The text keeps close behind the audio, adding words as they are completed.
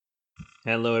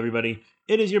Hello, everybody.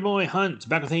 It is your boy Hunt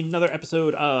back with another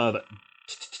episode of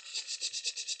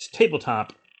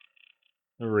Tabletop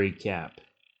Recap.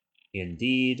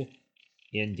 Indeed,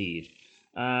 indeed.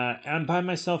 I'm by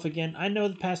myself again. I know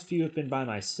the past few have been by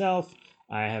myself.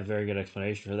 I have very good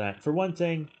explanation for that. For one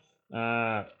thing,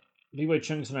 Big Boy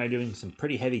Chunks and I are doing some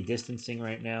pretty heavy distancing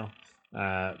right now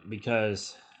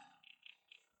because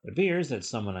it appears that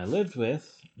someone I lived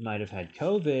with might have had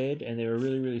COVID and they were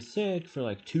really, really sick for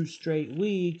like 2 straight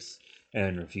weeks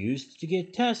and refused to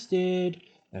get tested.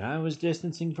 And I was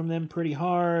distancing from them pretty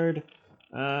hard.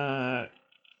 Uh,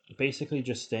 Basically,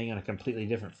 just staying on a completely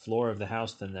different floor of the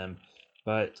house than them.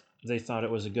 But they thought it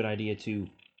was a good idea to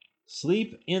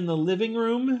sleep in the living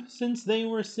room since they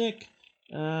were sick.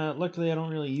 Luckily, I don't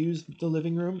really use the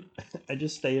living room. I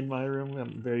just stay in my room.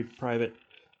 I'm a very private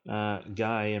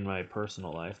guy in my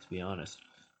personal life, to be honest.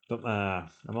 But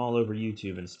I'm all over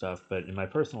YouTube and stuff. But in my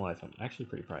personal life, I'm actually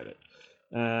pretty private.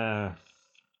 Uh,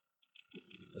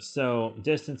 so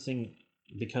distancing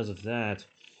because of that,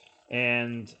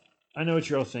 and I know what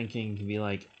you're all thinking. You can be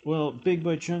like, "Well, Big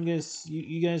Boy Chungus,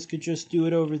 you guys could just do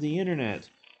it over the internet."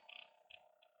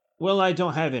 Well, I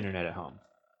don't have internet at home.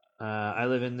 I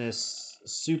live in this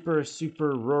super,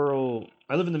 super rural.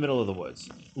 I live in the middle of the woods,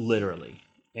 literally,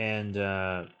 and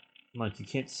like you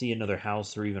can't see another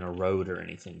house or even a road or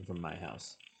anything from my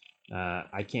house.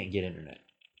 I can't get internet.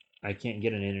 I can't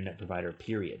get an internet provider.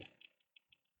 Period.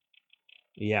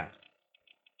 Yeah,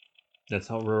 that's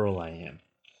how rural I am.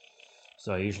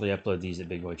 So I usually upload these at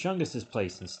Big Boy Chungus's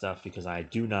place and stuff because I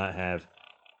do not have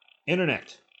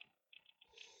internet.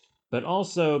 But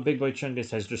also, Big Boy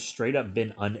Chungus has just straight up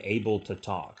been unable to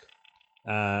talk.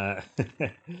 Uh,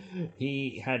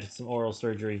 he had some oral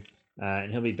surgery,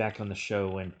 and he'll be back on the show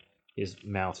when his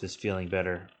mouth is feeling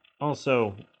better.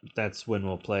 Also, that's when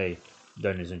we'll play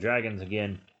Dungeons and Dragons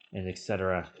again, and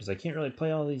etc. Because I can't really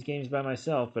play all these games by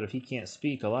myself, but if he can't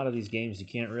speak, a lot of these games you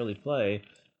can't really play.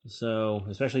 So,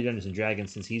 especially Dungeons and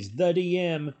Dragons, since he's the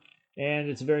DM, and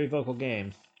it's a very vocal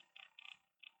game.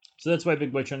 So that's why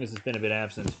Big Boy Chungus has been a bit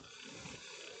absent.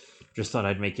 Just thought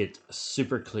I'd make it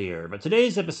super clear. But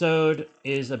today's episode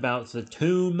is about the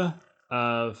Tomb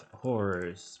of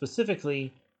Horrors.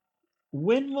 Specifically,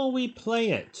 when will we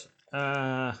play it?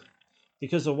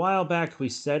 Because a while back we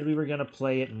said we were going to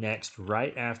play it next,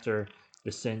 right after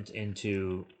Descent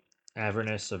into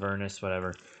Avernus,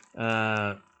 whatever.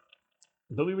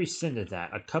 But we rescinded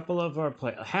that.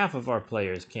 Half of our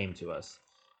players came to us,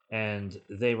 and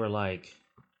they were like,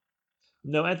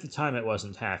 no, at the time it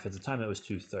wasn't half. At the time it was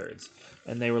 2/3.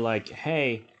 And they were like,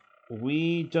 hey,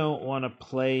 we don't want to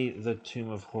play the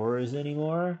Tomb of Horrors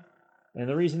anymore. And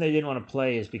the reason they didn't want to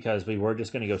play is because we were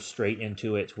just going to go straight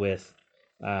into it with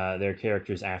their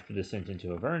characters after Descent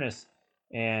into Avernus.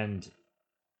 And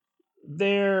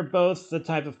they're both the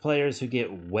type of players who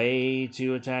get way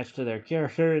too attached to their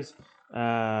characters.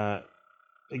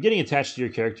 Getting attached to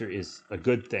your character is a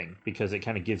good thing because it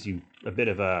kind of gives you a bit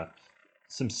of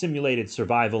some simulated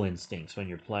survival instincts when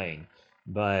you're playing.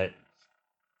 But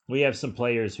we have some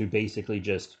players who basically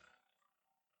just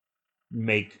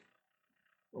make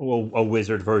a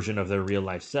wizard version of their real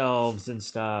life selves and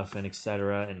stuff and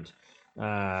etc. And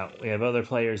we have other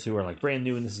players who are like brand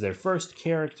new and this is their first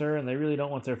character and they really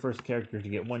don't want their first character to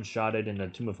get one-shotted in the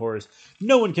Tomb of Horrors.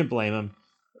 No one can blame them.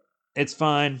 It's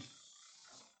fine.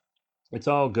 It's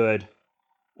all good.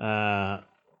 Uh,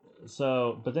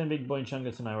 but then Big Boy and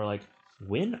Chungus and I were like,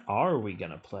 when are we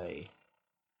gonna play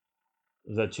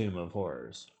the Tomb of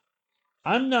Horrors?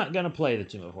 I'm not going to play the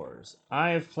Tomb of Horrors.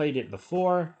 I have played it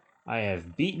before. I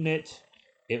have beaten it.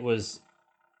 It's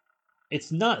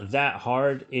not that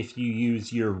hard if you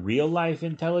use your real life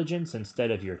intelligence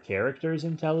instead of your character's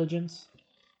intelligence.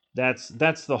 That's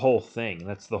the whole thing.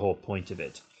 That's the whole point of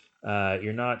it.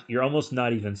 You're almost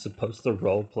not even supposed to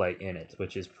role play in it,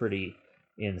 which is pretty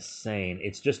insane.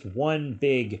 It's just one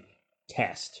big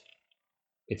test.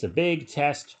 It's a big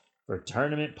test for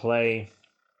tournament play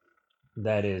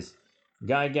that is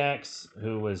Gygax,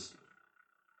 who was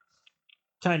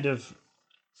kind of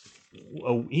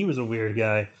he was a weird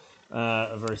guy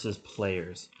versus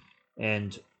players,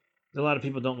 and a lot of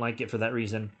people don't like it for that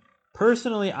reason.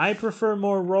 Personally, I prefer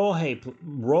more role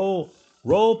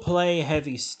play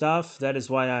heavy stuff. That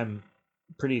is why I'm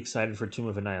pretty excited for Tomb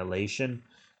of Annihilation.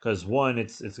 Because one,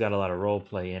 it's got a lot of role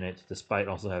play in it, despite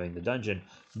also having the dungeon.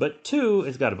 But two,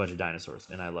 it's got a bunch of dinosaurs,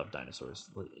 and I love dinosaurs.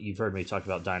 You've heard me talk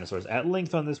about dinosaurs at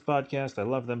length on this podcast. I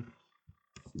love them,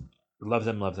 love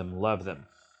them, love them, love them.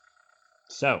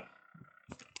 So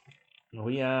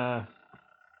we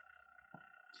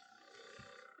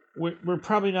we're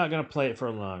probably not going to play it for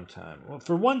a long time. Well,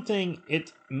 for one thing,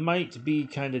 it might be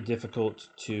kind of difficult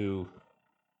to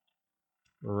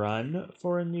run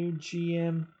for a new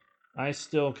GM. I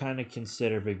still kind of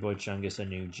consider Big Boy Chungus a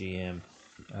new GM,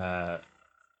 uh,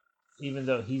 even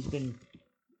though he's been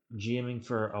GMing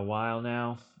for a while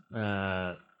now,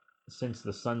 since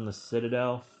the Sunless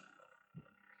Citadel,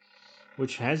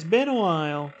 which has been a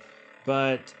while,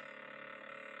 but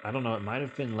I don't know, it might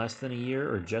have been less than a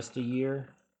year or just a year.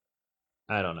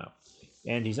 I don't know.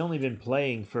 And he's only been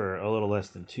playing for a little less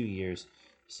than 2 years.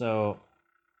 So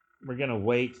we're going to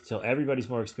wait till everybody's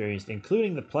more experienced,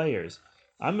 including the players.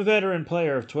 I'm a veteran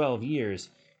player of 12 years,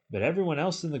 but everyone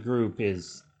else in the group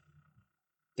is.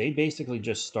 They basically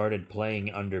just started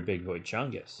playing under Big Boy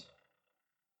Chungus.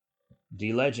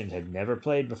 D Legend had never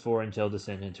played before until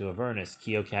Descent into Avernus.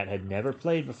 Keocat had never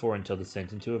played before until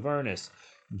Descent into Avernus.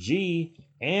 G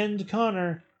and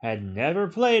Connor had never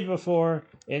played before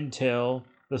until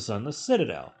the Sunless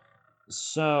Citadel.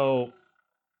 So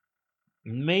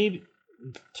maybe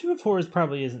Two of Horrors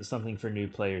probably isn't something for new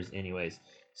players anyways.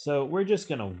 So we're just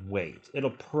gonna wait. It'll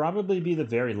probably be the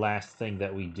very last thing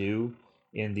that we do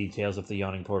in the Tales of the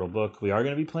Yawning Portal book. We are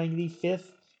going to be playing the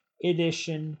 5th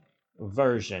edition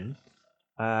version.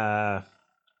 For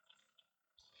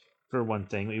one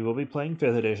thing, we will be playing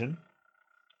 5th edition.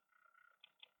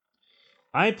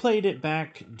 I played it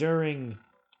back during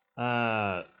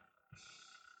 4th,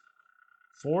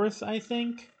 I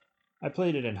think. I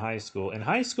played it in high school. In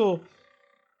high school,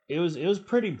 it was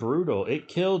pretty brutal. It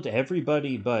killed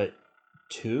everybody but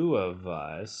 2 of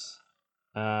us.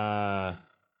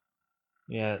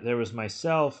 Yeah, there was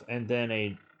myself and then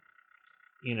a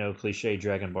cliche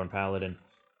Dragonborn Paladin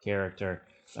character.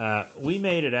 We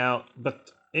made it out,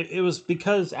 but it was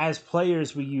because as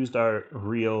players we used our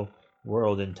real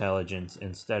world intelligence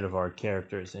instead of our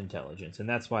character's intelligence, and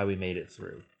that's why we made it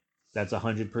through. That's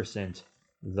 100%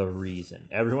 the reason.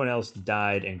 Everyone else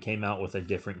died and came out with a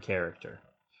different character.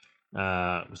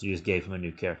 So you just gave him a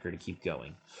new character to keep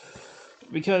going.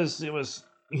 Because it was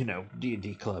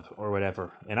D&D club or whatever.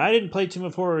 And I didn't play Tomb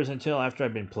of Horrors until after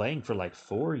I'd been playing for like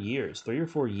 4 years, 3 or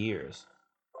 4 years.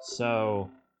 So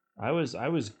I was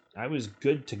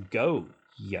good to go,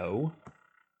 yo.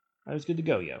 I was good to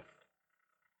go, yo.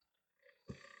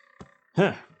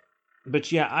 Huh.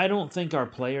 But yeah, I don't think our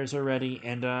players are ready,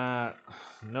 and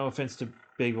no offense to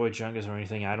Big Boy Chungus or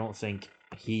anything, I don't think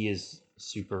he is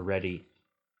super ready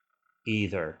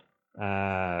either.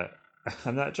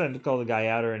 I'm not trying to call the guy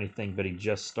out or anything, but he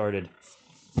just started,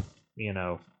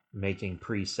 making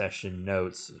pre-session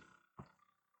notes,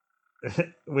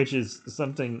 which is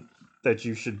something that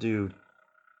you should do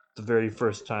the very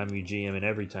first time you GM and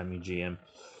every time you GM.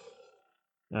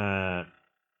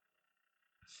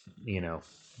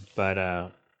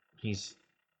 But he's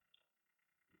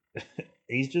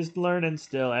he's just learning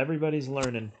still. Everybody's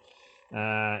learning.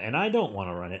 And I don't want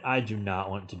to run it. I do not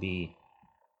want to be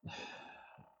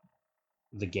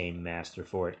the game master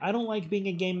for it. I don't like being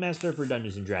a game master for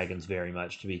Dungeons and Dragons very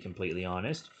much, to be completely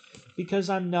honest, because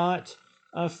I'm not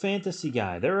a fantasy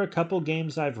guy. There are a couple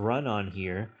games I've run on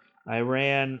here. I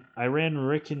ran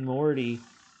Rick and Morty,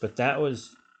 but that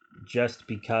was just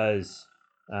because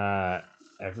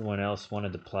everyone else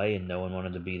wanted to play and no one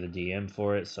wanted to be the DM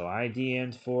for it, so I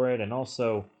DM'd for it, and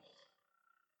also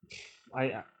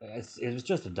it was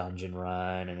just a dungeon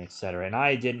run and etc. And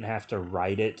I didn't have to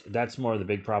write it. That's more of the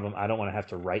big problem. I don't want to have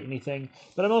to write anything,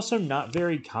 but I'm also not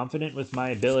very confident with my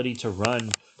ability to run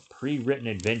pre-written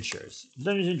adventures.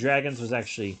 Dungeons and Dragons was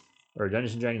actually, or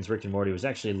Dungeons and Dragons Rick and Morty was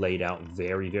actually laid out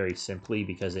very, very simply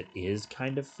because it is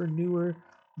kind of for newer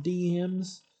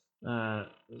DMs.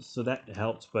 So that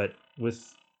helped, but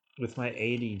with my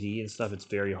ADD and stuff, it's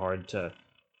very hard to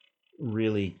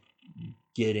really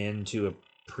get into a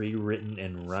pre-written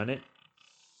and run it.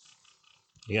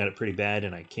 I got it pretty bad,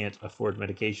 and I can't afford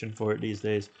medication for it these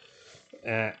days.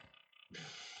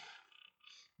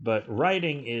 But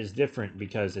writing is different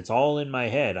because it's all in my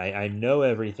head. I know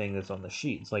everything that's on the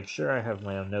sheet. It's like, sure, I have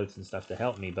my own notes and stuff to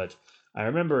help me, but I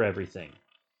remember everything.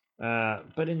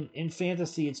 But in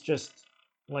fantasy, it's just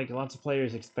like lots of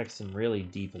players expect some really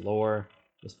deep lore,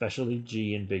 especially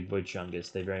G and Big Boy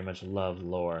Chungus. They very much love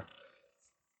lore.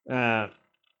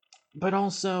 But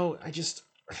also,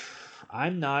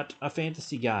 I'm not a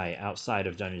fantasy guy outside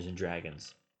of Dungeons and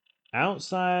Dragons.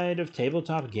 Outside of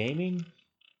tabletop gaming,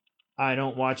 I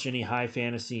don't watch any high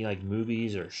fantasy like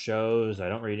movies or shows. I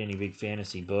don't read any big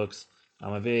fantasy books.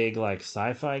 I'm a big like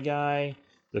sci-fi guy.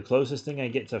 The closest thing I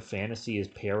get to fantasy is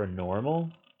paranormal.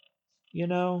 You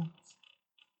know,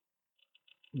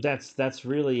 that's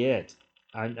really it.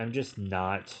 I'm just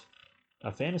not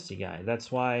a fantasy guy. That's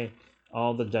why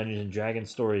all the Dungeons and Dragons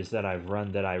stories that I've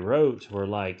run that I wrote were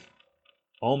like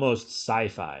almost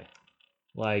sci-fi.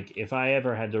 Like if I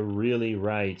ever had to really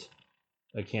write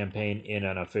a campaign in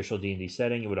an official D&D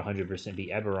setting, it would 100% be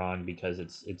Eberron because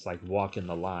it's like walking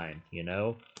the line, you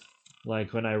know?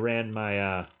 Like when I ran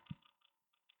my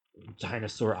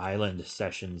Dinosaur Island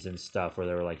sessions and stuff where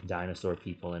there were like dinosaur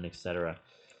people and etc.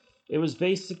 It was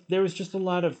basic. There was just a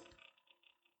lot of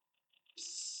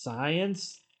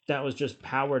science that was just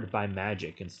powered by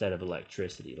magic instead of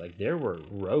electricity. Like there were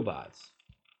robots,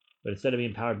 but instead of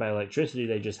being powered by electricity,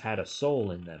 they just had a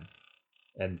soul in them,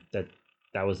 and that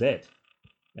was it.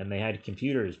 And they had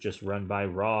computers just run by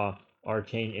raw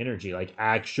arcane energy, like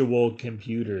actual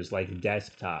computers, like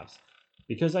desktops.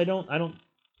 Because I'm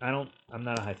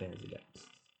not a high fantasy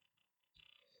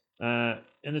guy.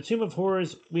 In the Tomb of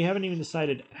Horrors, we haven't even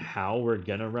decided how we're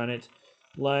gonna run it.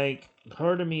 Like,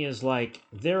 part of me is like,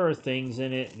 there are things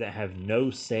in it that have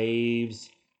no saves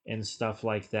and stuff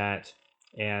like that,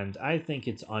 and I think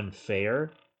it's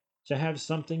unfair to have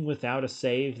something without a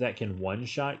save that can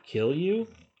one-shot kill you.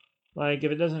 Like,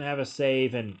 if it doesn't have a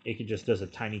save and it just does a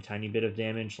tiny bit of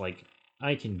damage, like,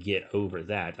 I can get over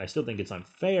that. I still think it's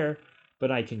unfair, but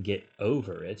I can get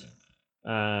over it.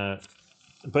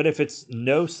 But if it's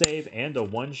no save and a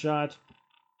one shot,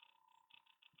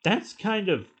 that's kind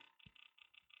of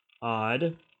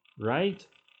odd, right?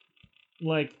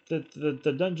 Like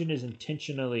the dungeon is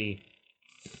intentionally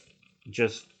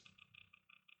just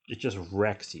it just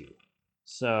wrecks you.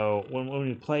 So when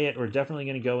we play it, we're definitely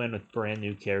going to go in with brand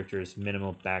new characters,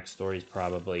 minimal backstories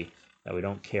probably that we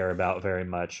don't care about very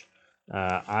much.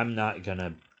 I'm not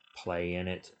gonna play in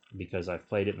it because I've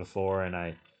played it before and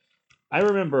I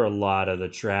remember a lot of the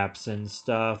traps and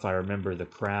stuff. I remember the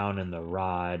crown and the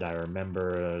rod. I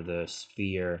remember the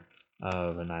sphere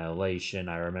of annihilation.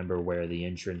 I remember where the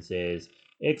entrance is,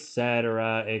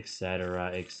 etc.,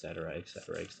 etc., etc.,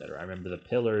 etc., etc. I remember the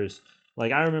pillars.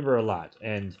 Like I remember a lot,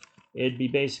 and it'd be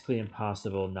basically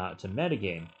impossible not to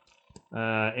metagame.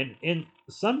 And in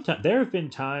sometimes there have been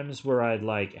times where I'd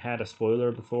like had a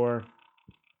spoiler before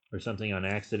or something on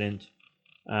accident,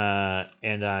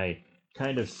 and I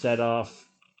kind of set off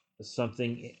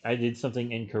something. I did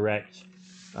something incorrect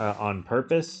on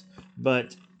purpose.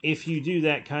 But if you do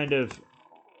that kind of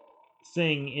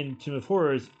thing in Tomb of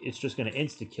Horrors, it's just going to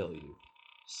insta kill you.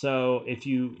 So if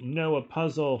you know a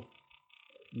puzzle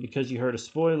because you heard a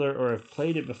spoiler or have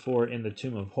played it before in the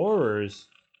Tomb of Horrors,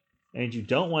 and you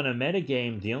don't want to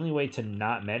metagame, the only way to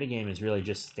not metagame is really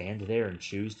just stand there and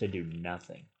choose to do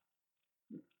nothing.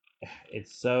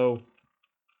 It's so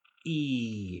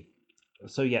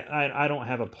so yeah, I don't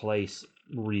have a place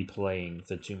replaying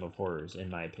the Tomb of Horrors in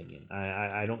my opinion.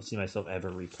 I don't see myself ever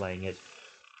replaying it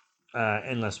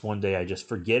unless one day I just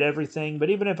forget everything. But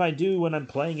even if I do when I'm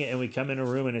playing it and we come in a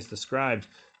room and it's described,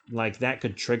 like that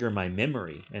could trigger my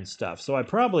memory and stuff. So I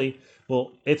probably,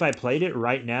 well, if I played it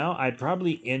right now, I'd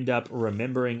probably end up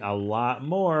remembering a lot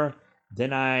more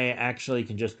than I actually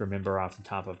can just remember off the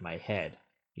top of my head.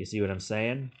 You see what I'm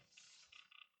saying?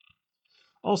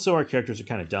 Also, our characters are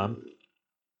kind of dumb.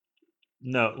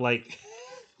 No, like,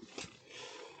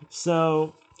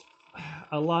 so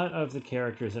a lot of the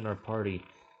characters in our party.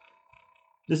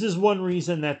 This is one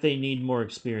reason that they need more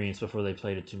experience before they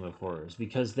play the Tomb of Horrors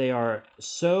because they are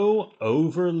so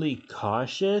overly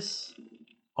cautious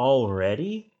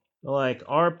already. Like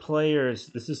our players,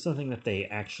 this is something that they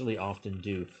actually often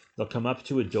do. They'll come up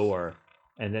to a door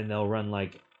and then they'll run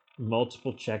like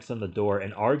multiple checks on the door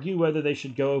and argue whether they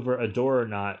should go over a door or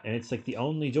not. And it's like the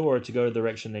only door to go the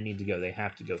direction they need to go. They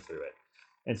have to go through it.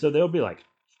 And so there'll be like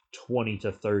 20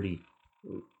 to 30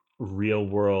 real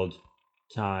world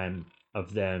time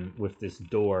of them with this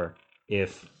door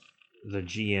if the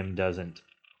GM doesn't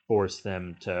force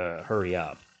them to hurry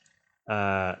up.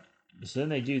 Uh, so then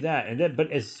they do that, and then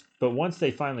but once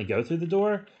they finally go through the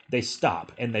door, they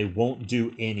stop and they won't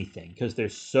do anything because they're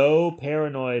so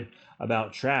paranoid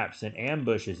about traps and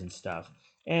ambushes and stuff.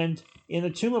 And in the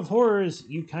Tomb of Horrors,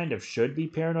 you kind of should be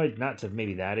paranoid, not to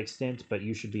maybe that extent, but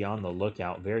you should be on the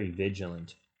lookout, very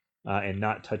vigilant, and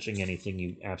not touching anything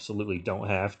you absolutely don't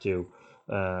have to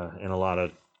in a lot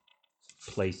of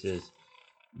places.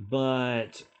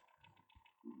 But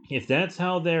if that's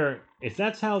how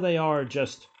they are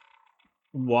just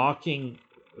walking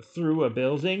through a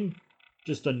building,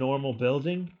 just a normal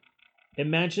building,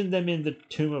 imagine them in the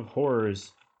Tomb of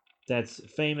Horrors that's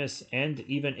famous and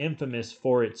even infamous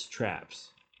for its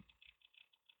traps.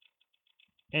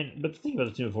 But the thing about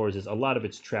the Tomb of Horrors is a lot of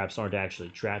its traps aren't actually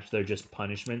traps; they're just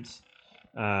punishments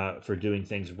for doing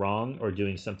things wrong or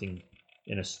doing something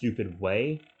in a stupid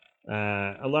way.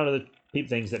 A lot of the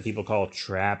things that people call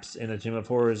traps in the Tomb of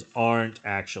Horrors aren't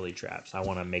actually traps. I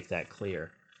want to make that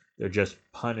clear. They're just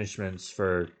punishments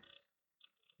for,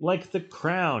 like, the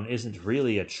crown isn't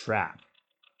really a trap.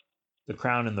 The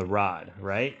crown and the rod,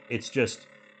 right? It's just,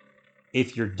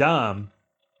 if you're dumb,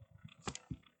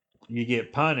 you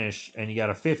get punished and you got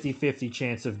a 50-50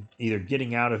 chance of either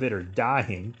getting out of it or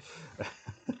dying.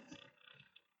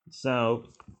 So,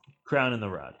 crown and the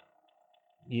rod.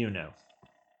 You know.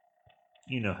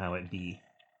 You know how it be.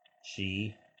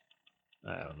 She.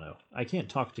 I don't know. I can't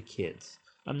talk to kids.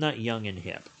 I'm not young and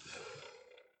hip.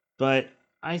 But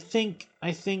I think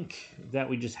that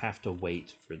we just have to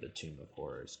wait for the Tomb of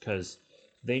Horrors because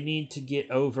they need to get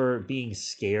over being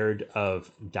scared of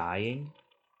dying.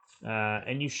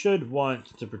 And you should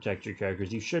want to protect your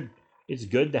characters. You should. It's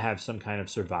good to have some kind of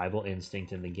survival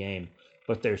instinct in the game,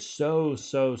 but they're so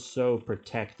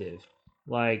protective.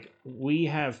 Like, we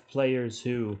have players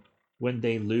who, when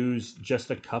they lose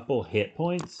just a couple hit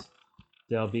points,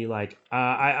 they'll be like,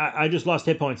 I just lost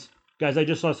hit points. Guys, I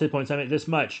just lost hit points. I mean, this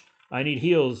much. I need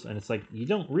heals. And it's like, you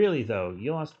don't really, though.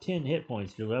 You lost 10 hit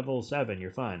points. You're level 7.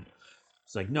 You're fine.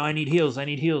 It's like, no, I need heals. I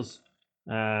need heals.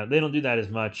 They don't do that as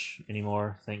much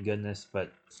anymore, thank goodness,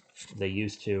 but they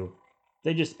used to.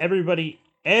 They just, everybody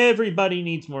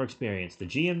needs more experience. The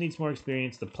GM needs more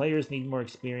experience. The players need more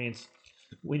experience.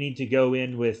 We need to go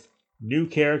in with new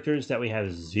characters that we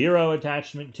have zero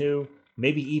attachment to.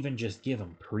 Maybe even just give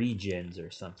them pre-gens or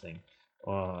something,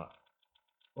 or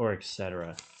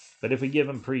etc. But if we give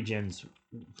them pre-gens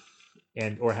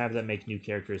and or have them make new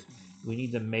characters, we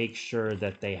need to make sure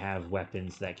that they have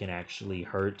weapons that can actually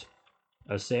hurt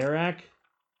a Serac,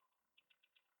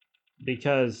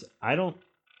 because I don't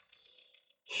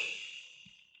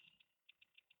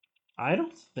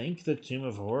think the Tomb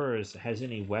of Horrors has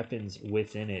any weapons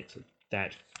within it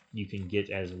that you can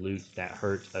get as loot that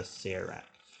hurt a Serac.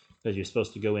 Because you're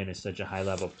supposed to go in as such a high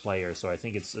level player, so I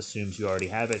think it assumes you already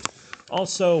have it.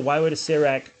 Also, why would a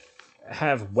Serac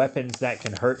have weapons that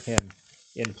can hurt him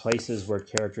in places where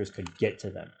characters could get to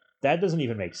them? That doesn't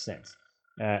even make sense.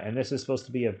 And this is supposed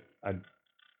to be a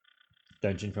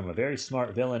dungeon from a very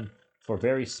smart villain for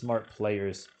very smart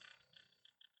players.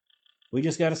 We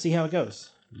just gotta see how it goes.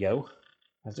 Yo.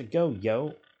 How's it go,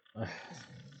 yo?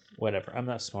 Whatever. I'm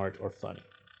not smart or funny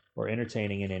or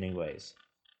entertaining in any ways.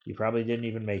 You probably didn't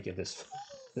even make it this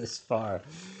far.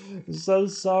 So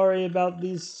sorry about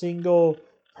these single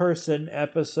person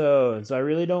episodes. I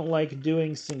really don't like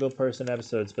doing single person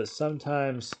episodes, but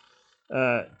sometimes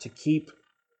to keep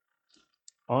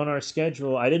on our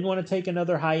schedule, I didn't want to take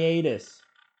another hiatus.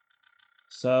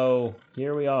 So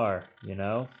here we are, you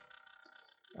know?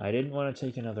 I didn't want to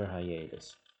take another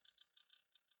hiatus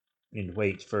and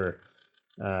wait for,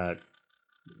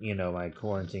 my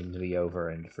quarantine to be over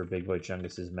and for Big Boy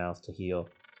Chungus's mouth to heal.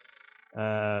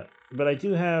 But I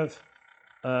do have,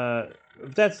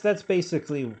 that's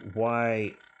basically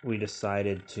why we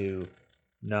decided to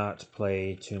not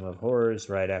play Tomb of Horrors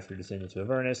right after Descending to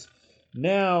Avernus.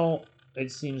 Now, it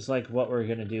seems like what we're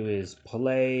going to do is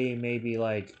play maybe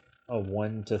like a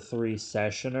 1 to 3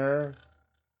 sessioner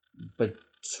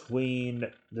between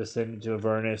Descending to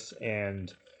Avernus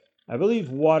and, I believe,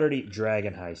 Waterdeep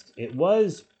Dragon Heist. It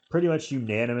was pretty much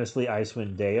unanimously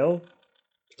Icewind Dale,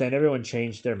 but then everyone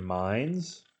changed their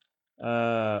minds.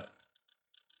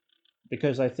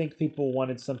 Because I think people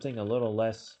wanted something a little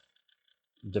less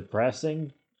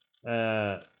depressing.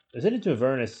 Ascended to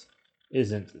Avernus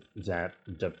isn't that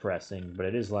depressing, but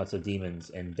it is lots of demons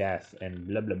and death and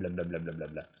blah blah blah blah blah blah blah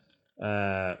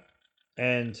blah.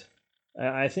 And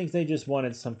I think they just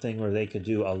wanted something where they could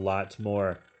do a lot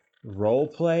more role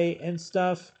play and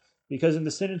stuff. Because in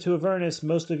Descended to Avernus,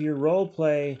 most of your role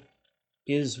play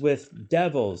is with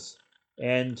devils,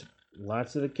 and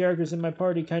lots of the characters in my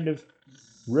party kind of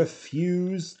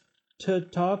refuse to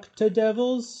talk to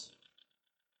devils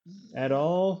at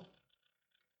all.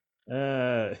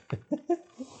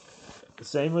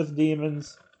 Same with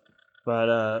demons,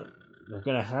 but they're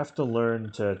gonna have to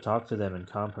learn to talk to them and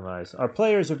compromise. Our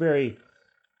players are very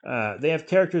they have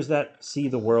characters that see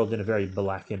the world in a very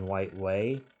black and white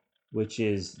way, which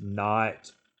just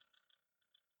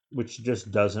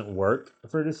doesn't work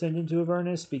for Descending to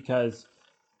Avernus, because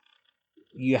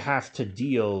you have to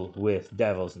deal with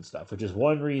devils and stuff, which is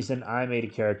one reason I made a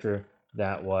character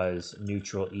that was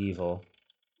neutral evil.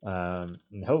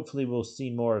 And hopefully we'll see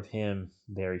more of him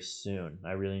very soon.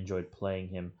 I really enjoyed playing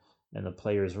him, and the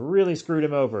players really screwed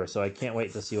him over, so I can't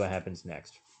wait to see what happens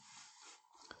next.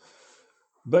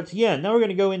 But yeah, now we're going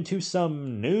to go into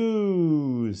some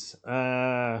news.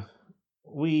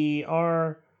 We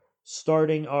are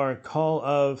starting our Call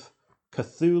of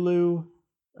Cthulhu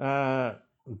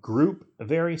group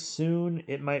very soon.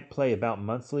 It might play about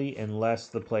monthly unless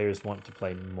the players want to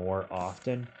play more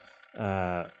often.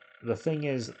 Uh, the thing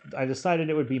is, I decided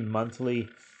it would be monthly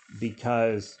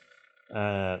because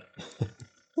uh,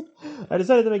 I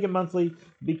decided to make it monthly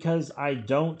because I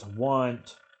don't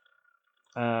want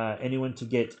anyone to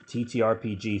get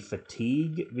TTRPG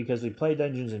fatigue because we play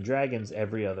Dungeons and Dragons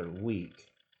every other week,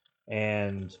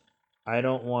 and I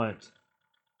don't want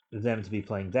them to be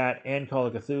playing that and Call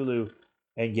of Cthulhu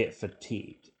and get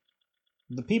fatigued.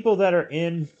 The people that are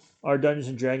in our Dungeons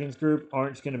and Dragons group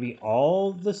aren't going to be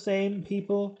all the same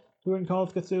people who are in Call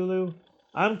of Cthulhu.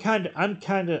 I'm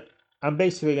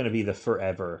basically going to be the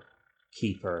forever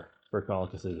keeper for Call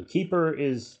of Cthulhu. Keeper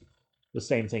is the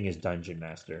same thing as Dungeon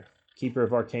Master. Keeper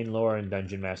of Arcane Lore and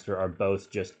Dungeon Master are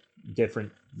both just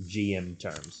different GM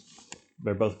terms.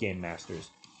 They're both game masters.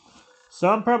 So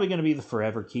I'm probably going to be the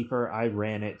forever keeper. I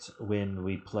ran it when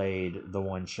we played the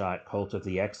one-shot Cult of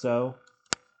the Exo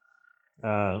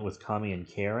with Kami and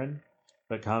Karen.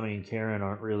 But Kami and Karen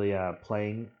aren't really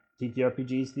playing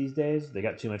TTRPGs these days. They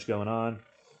got too much going on,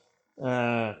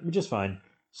 which is fine.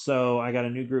 So I got a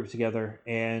new group together,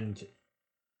 and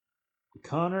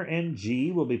Connor and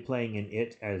G will be playing in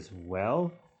it as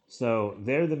well. So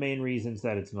they're the main reasons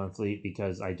that it's monthly,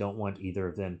 because I don't want either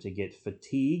of them to get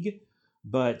fatigue.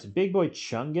 But Big Boy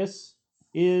Chungus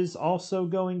is also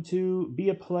going to be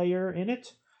a player in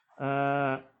it.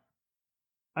 I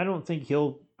don't think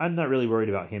he'll. I'm not really worried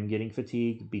about him getting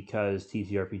fatigue because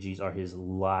TTRPGs are his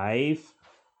life.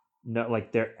 Not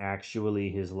like they're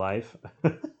actually his life.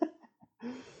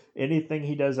 Anything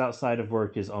he does outside of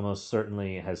work is almost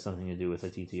certainly has something to do with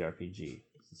a TTRPG.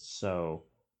 So,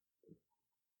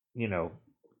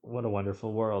 what a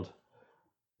wonderful world.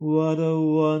 What a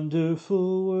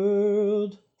wonderful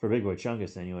world. For Big Boy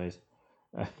Chungus, anyways.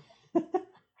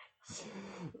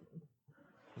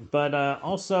 But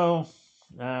also,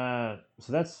 so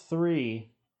that's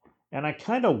 3. And I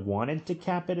kind of wanted to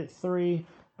cap it at 3,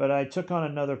 but I took on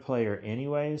another player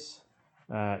anyways.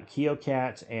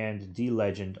 Keocat and D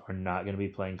Legend are not going to be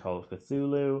playing Call of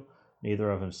Cthulhu.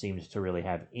 Neither of them seems to really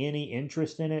have any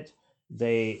interest in it.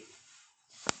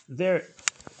 They're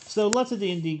so lots of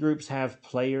D&D groups have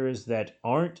players that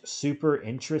aren't super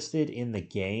interested in the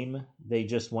game. They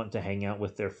just want to hang out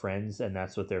with their friends, and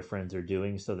that's what their friends are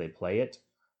doing, so they play it.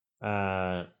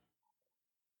 There's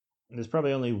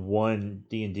probably only one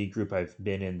D&D group I've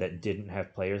been in that didn't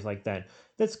have players like that.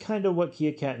 That's kind of what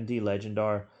Keocat and D Legend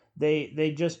are.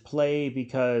 They just play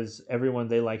because everyone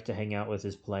they like to hang out with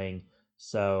is playing.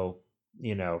 So,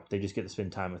 they just get to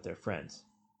spend time with their friends.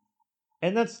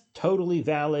 And that's totally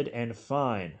valid and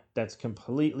fine. That's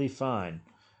completely fine.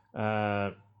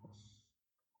 Uh,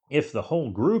 if the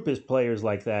whole group is players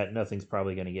like that, nothing's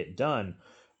probably going to get done.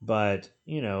 But,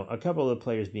 a couple of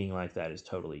players being like that is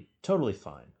totally, totally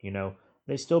fine.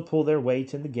 They still pull their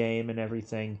weight in the game and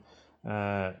everything.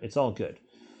 It's all good.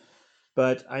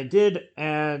 But I did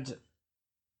add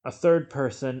a third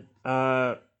person.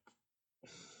 I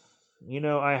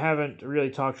haven't really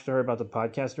talked to her about the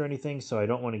podcast or anything, so I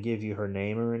don't want to give you her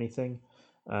name or anything.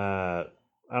 I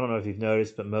don't know if you've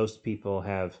noticed, but most people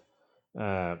have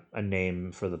a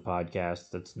name for the podcast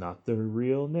that's not their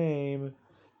real name.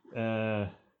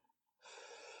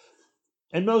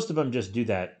 And most of them just do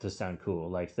that to sound cool.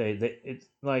 Like it's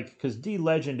like because D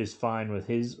Legend is fine with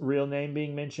his real name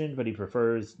being mentioned, but he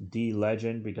prefers D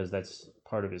Legend because that's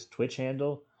part of his Twitch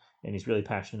handle, and he's really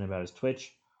passionate about his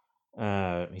Twitch.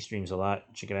 He streams a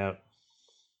lot. Check it out.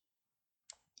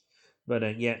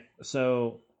 But yeah,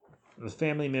 so the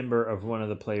family member of one of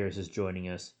the players is joining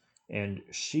us, and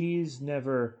she's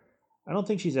never. I don't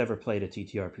think she's ever played a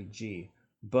TTRPG,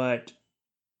 but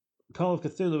Call of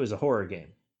Cthulhu is a horror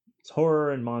game. It's horror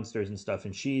and monsters and stuff,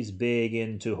 and she's big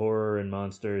into horror and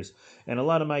monsters. And a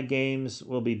lot of my games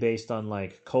will be based on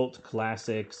like cult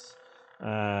classics,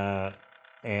 and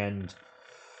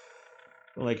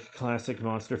like classic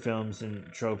monster films and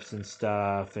tropes and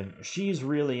stuff. And she's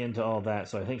really into all that,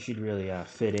 so I think she'd really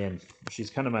fit in. She's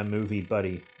kind of my movie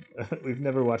buddy. We've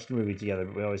never watched a movie together,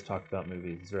 but we always talk about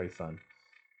movies. It's very fun.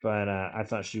 But I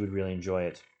thought she would really enjoy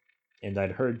it, and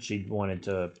I'd heard she wanted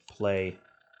to play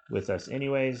with us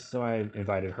anyways, so I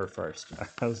invited her first.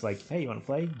 I was like, "Hey, you want to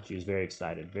play?" She was very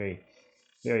excited, very,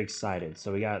 very excited.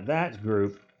 So we got that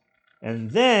group,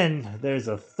 and then there's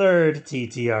a third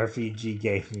TTRPG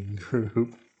gaming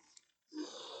group.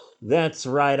 That's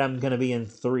right, I'm gonna be in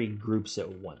 3 groups at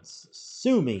once.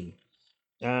 Sue me.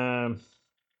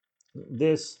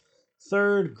 This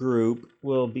third group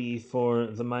will be for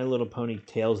the My Little Pony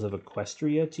Tales of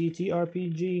Equestria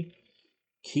TTRPG.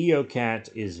 Keocat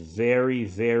is very,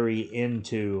 very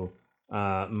into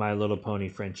My Little Pony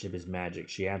Friendship is Magic.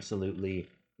 She absolutely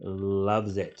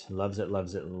loves it. Loves it,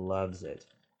 loves it, loves it.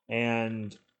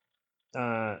 And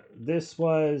this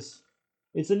was.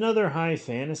 It's another high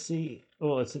fantasy.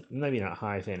 Well, it's maybe not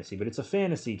high fantasy, but it's a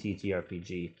fantasy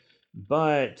TTRPG.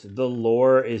 But the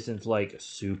lore isn't like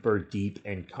super deep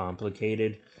and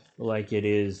complicated like it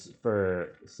is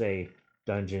for, say,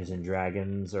 Dungeons and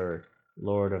Dragons or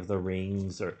Lord of the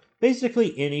Rings or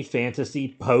basically any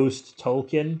fantasy post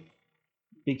Tolkien,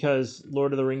 because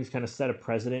Lord of the Rings kind of set a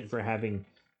precedent for having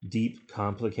deep,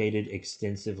 complicated,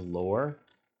 extensive lore,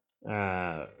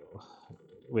 uh,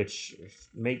 which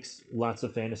makes lots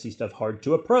of fantasy stuff hard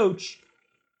to approach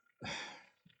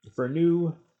for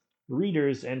new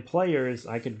readers and players.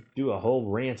 I could do a whole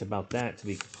rant about that, to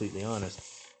be completely honest,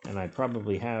 and I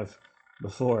probably have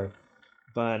before.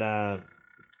 But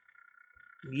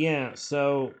yeah,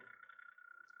 so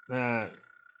uh,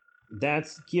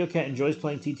 that's Kyokat enjoys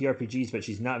playing TTRPGs, but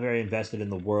she's not very invested in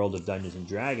the world of Dungeons and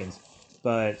Dragons.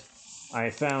 But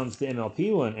I found the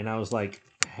MLP one, and I was like,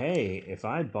 "Hey, if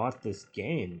I bought this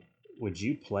game, would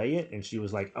you play it?" And she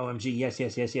was like, "OMG, yes,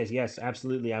 yes, yes, yes, yes,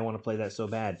 absolutely, I want to play that so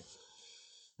bad."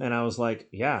 And I was like,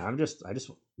 "Yeah, I just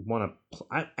want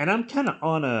to." And I'm kind of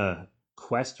on a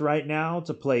quest right now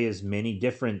to play as many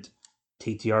different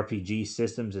TTRPG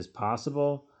systems as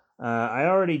possible. I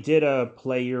already did a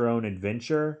play your own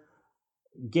adventure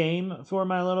game for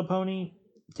My Little Pony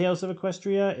Tales of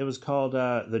Equestria. It was called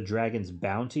The Dragon's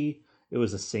Bounty. It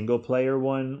was a single player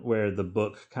one where the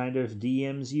book kind of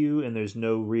DMs you and there's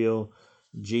no real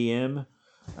GM.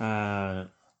 Uh,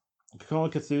 Call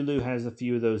of Cthulhu has a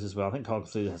few of those as well. I think Call of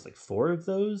Cthulhu has like 4 of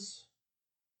those.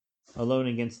 Alone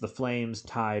Against the Flames,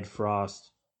 Tide,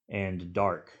 Frost, and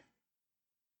Dark.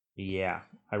 Yeah,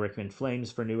 I recommend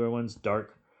Flames for newer ones,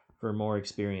 Dark for more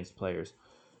experienced players.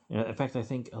 In fact, I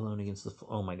think Alone Against the...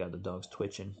 Oh my god, the dog's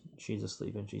twitching. She's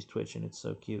asleep and she's twitching. It's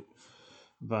so cute.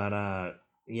 But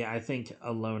yeah, I think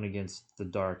Alone Against the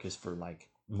Dark is for like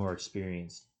more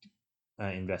experienced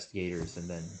investigators, and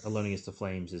then Alone Against the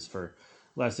Flames is for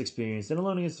less experienced. And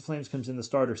Alone Against the Flames comes in the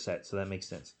starter set, so that makes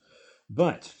sense.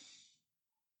 But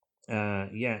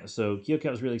yeah, so Kyoka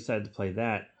was really excited to play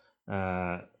that.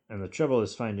 And the trouble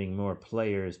is finding more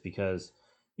players because,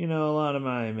 you know, a lot of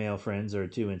my male friends are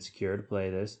too insecure to play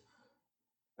this.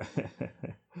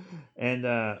 And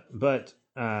but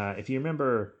if you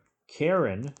remember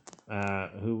Karen,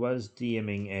 who was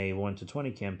DMing a 1 to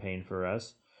 20 campaign for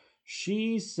us,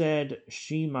 she said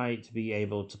she might be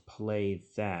able to play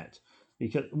that,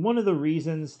 because one of the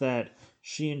reasons that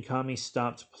she and Kami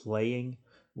stopped playing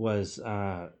was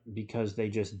because they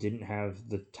just didn't have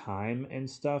the time and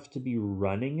stuff to be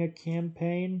running a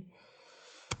campaign,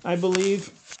 I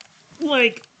believe.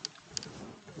 Like,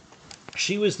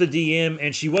 she was the DM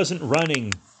and she wasn't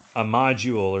running a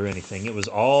module or anything. It was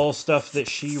all stuff that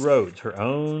she wrote, her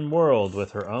own world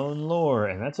with her own lore,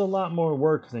 and that's a lot more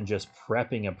work than just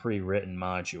prepping a pre-written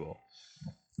module.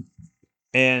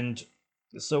 And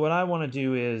so what I want to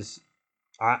do is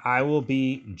I will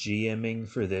be GMing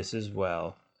for this as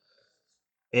well.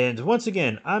 And once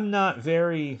again, I'm not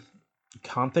very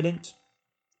confident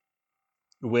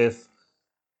with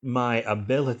my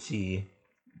ability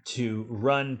to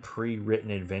run pre-written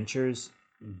adventures,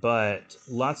 but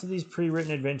lots of these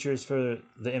pre-written adventures for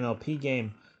the MLP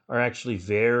game are actually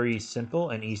very simple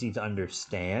and easy to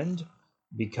understand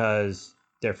because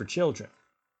they're for children.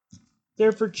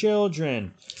 They're for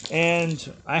children.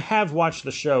 And I have watched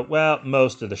the show, well,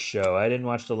 most of the show. I didn't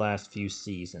watch the last few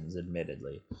seasons,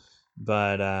 admittedly.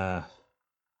 But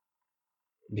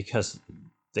because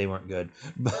they weren't good.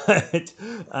 But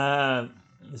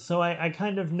so I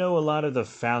kind of know a lot of the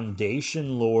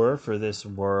foundation lore for this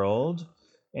world,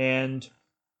 and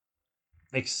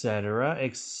etc.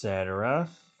 etc.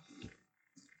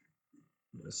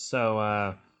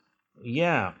 So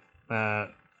yeah, uh,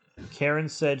 Karen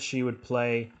said she would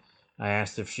play. I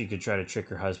asked if she could try to trick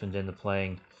her husband into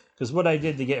playing, because what I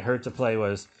did to get her to play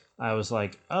was I was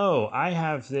like, "Oh, I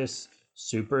have this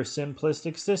super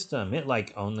simplistic system. It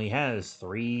like only has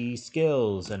 3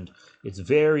 skills and it's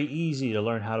very easy to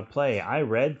learn how to play. I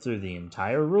read through the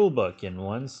entire rulebook in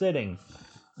one sitting."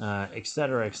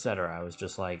 Etc. etc. I was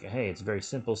just like, "Hey, it's a very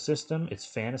simple system. It's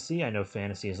fantasy. I know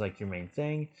fantasy is like your main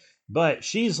thing, but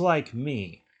she's like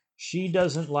me. She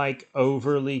doesn't like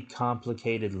overly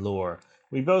complicated lore.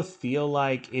 We both feel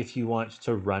like if you want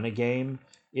to run a game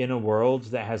in a world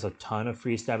that has a ton of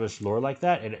pre-established lore like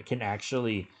that, it can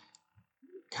actually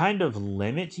kind of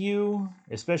limit you,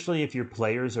 especially if your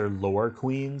players are lore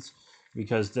queens,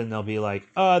 because then they'll be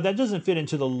like, that doesn't fit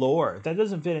into the lore. That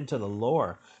doesn't fit into the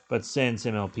lore." But since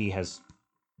MLP has,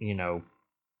 you know,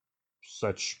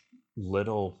 such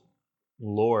little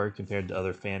lore compared to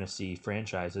other fantasy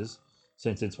franchises,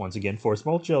 since it's once again for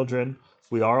small children.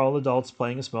 We are all adults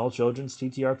playing a small children's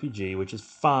TTRPG, which is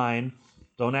fine.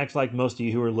 Don't act like most of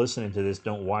you who are listening to this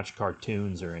don't watch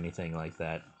cartoons or anything like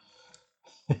that.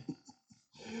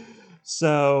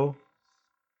 So,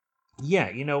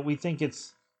 yeah, we think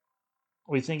it's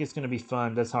going to be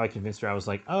fun. That's how I convinced her. I was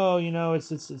like, "Oh,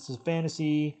 it's a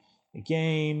fantasy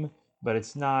game, but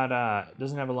it's not it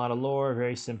doesn't have a lot of lore,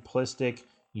 very simplistic.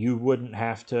 You wouldn't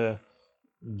have to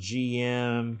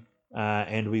GM,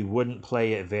 and we wouldn't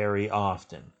play it very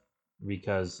often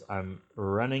because I'm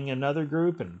running another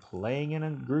group and playing in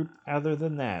a group other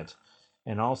than that.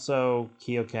 And also,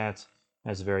 Keocat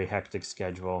has a very hectic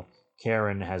schedule.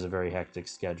 Karen has a very hectic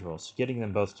schedule. So getting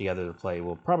them both together to play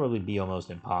will probably be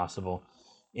almost impossible.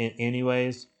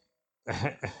 Anyways,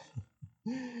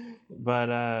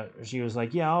 but she was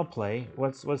like, "Yeah, I'll play.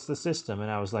 What's the system?"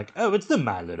 And I was like, "Oh, it's the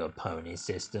My Little Pony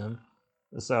system."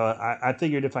 So I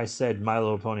figured if I said My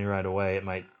Little Pony right away, it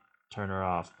might turn her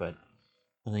off, but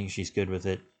I think she's good with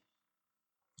it.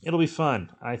 It'll be fun.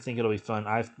 I think it'll be fun.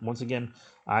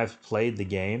 I've played the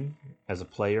game as a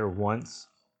player once,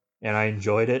 and I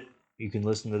enjoyed it. You can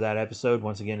listen to that episode.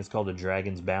 Once again, it's called The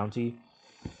Dragon's Bounty.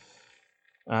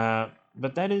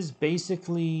 But that is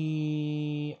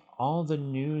basically all the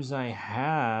news I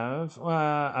have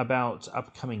about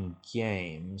upcoming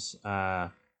games. I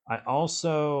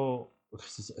also,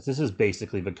 this is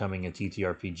basically becoming a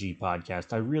TTRPG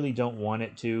podcast. I really don't want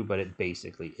it to, but it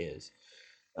basically is.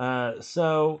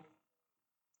 So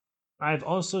I've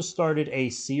also started a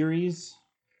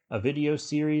video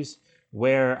series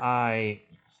where I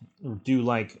do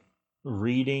like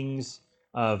readings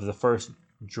of the first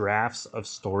drafts of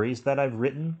stories that I've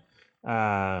written.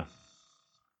 Uh,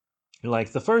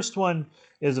 like the first one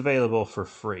is available for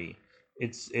free.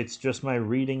 It's just my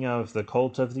reading of the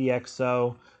Cult of the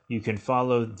Exo. You can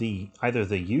follow either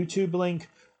the YouTube link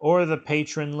or the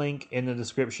Patreon link in the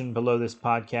description below this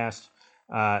podcast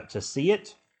to see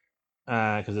it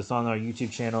because it's on our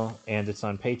YouTube channel and it's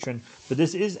on Patreon. But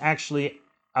this is actually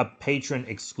a Patreon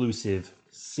exclusive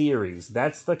series.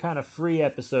 That's the kind of free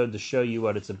episode to show you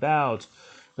what it's about.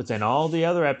 But then all the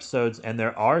other episodes, and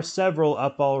there are several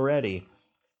up already,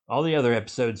 all the other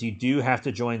episodes, you do have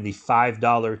to join the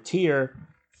 $5 tier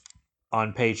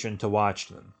on Patreon to watch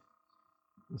them.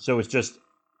 So it's just,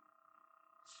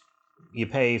 you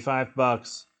pay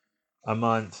 $5 a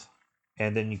month,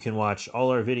 and then you can watch all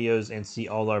our videos and see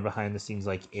all our behind the scenes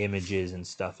like images and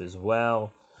stuff as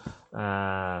well.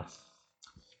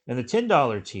 And the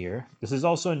 $10 tier, this is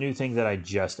also a new thing that I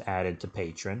just added to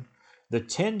Patreon. The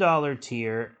 $10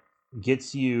 tier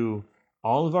gets you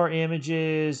all of our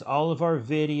images, all of our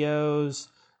videos,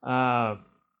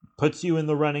 puts you in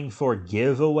the running for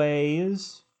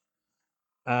giveaways,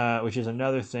 which is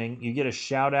another thing. You get a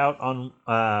shout out on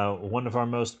one of our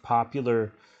most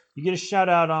popular. You get a shout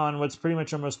out on what's pretty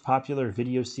much our most popular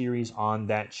video series on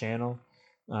that channel,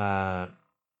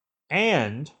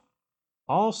 and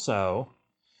also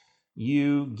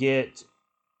you get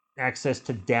access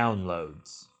to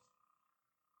downloads.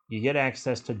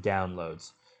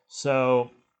 So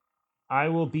I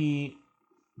will be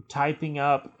typing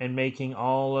up and making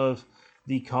all of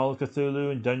the Call of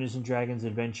Cthulhu and Dungeons and Dragons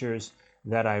adventures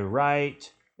that I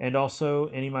write, and also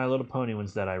any My Little Pony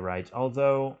ones that I write.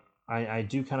 Although I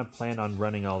do kind of plan on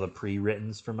running all the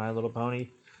pre-writtens for My Little Pony.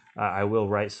 I will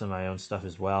write some of my own stuff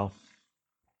as well.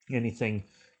 Anything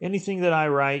that I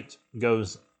write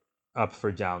goes up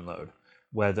for download,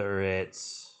 whether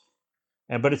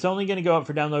but it's only going to go up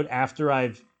for download after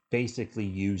I've basically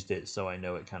used it, so I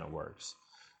know it kind of works.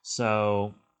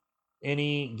 So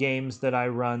any games that I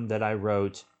run that I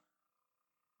wrote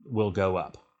will go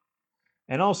up.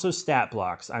 And also stat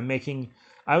blocks.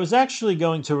 I was actually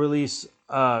going to release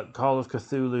Call of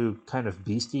Cthulhu kind of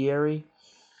bestiary.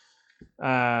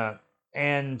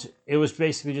 And it was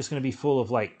basically just going to be full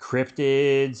of like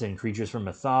cryptids and creatures from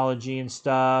mythology and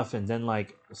stuff, and then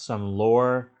like some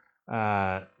lore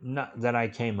that I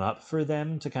came up for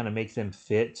them to kind of make them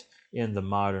fit in the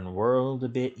modern world a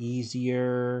bit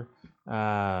easier.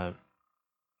 So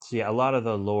yeah, a lot of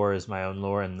the lore is my own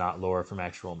lore and not lore from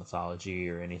actual mythology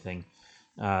or anything.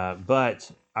 But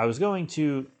I was going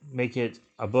to make it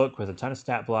a book with a ton of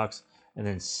stat blocks and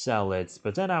then sell it.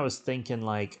 But then I was thinking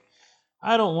like,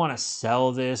 I don't want to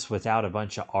sell this without a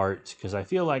bunch of art because I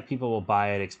feel like people will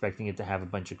buy it expecting it to have a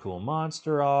bunch of cool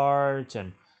monster art,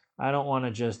 and I don't want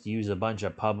to just use a bunch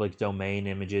of public domain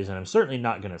images, and I'm certainly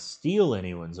not going to steal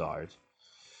anyone's art.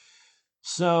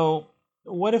 So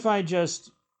what if I just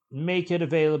make it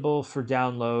available for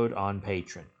download on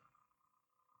Patreon?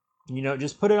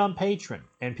 just put it on Patreon,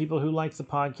 and people who like the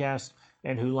podcast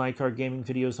and who like our gaming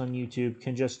videos on YouTube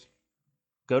can just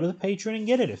go to the Patreon and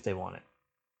get it if they want it.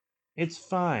 It's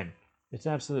fine. It's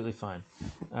absolutely fine.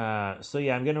 So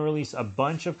yeah, I'm going to release a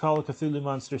bunch of Call of Cthulhu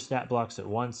Monster stat blocks at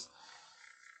once.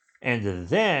 And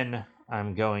then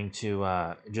I'm going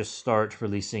to just start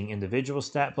releasing individual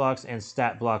stat blocks and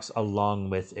stat blocks along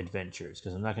with adventures,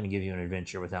 because I'm not going to give you an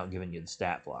adventure without giving you the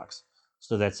stat blocks.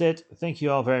 So that's it. Thank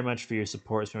you all very much for your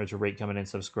support. Remember to rate, comment, and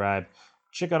subscribe.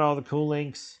 Check out all the cool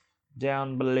links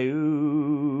down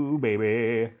below,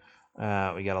 baby.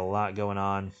 We got a lot going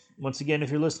on. Once again,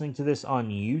 if you're listening to this on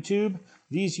YouTube,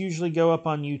 these usually go up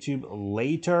on YouTube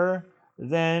later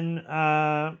than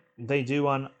they do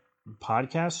on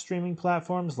podcast streaming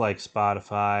platforms like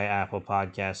Spotify, Apple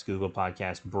Podcasts, Google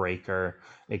Podcasts, Breaker,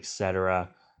 etc.,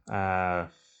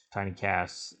 Tiny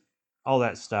Casts, all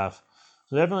that stuff.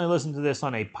 So definitely listen to this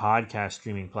on a podcast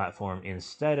streaming platform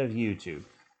instead of YouTube.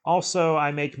 Also,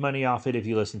 I make money off it if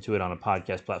you listen to it on a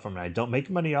podcast platform, and I don't make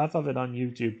money off of it on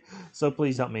YouTube. So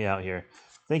please help me out here.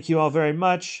 Thank you all very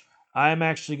much. I'm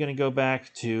actually going to go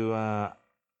back to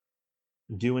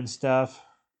doing stuff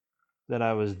that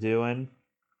I was doing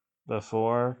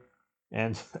before,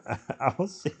 and I will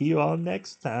see you all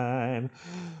next time.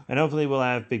 And hopefully we'll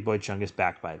have Big Boy Chungus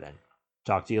back by then.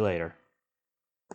 Talk to you later.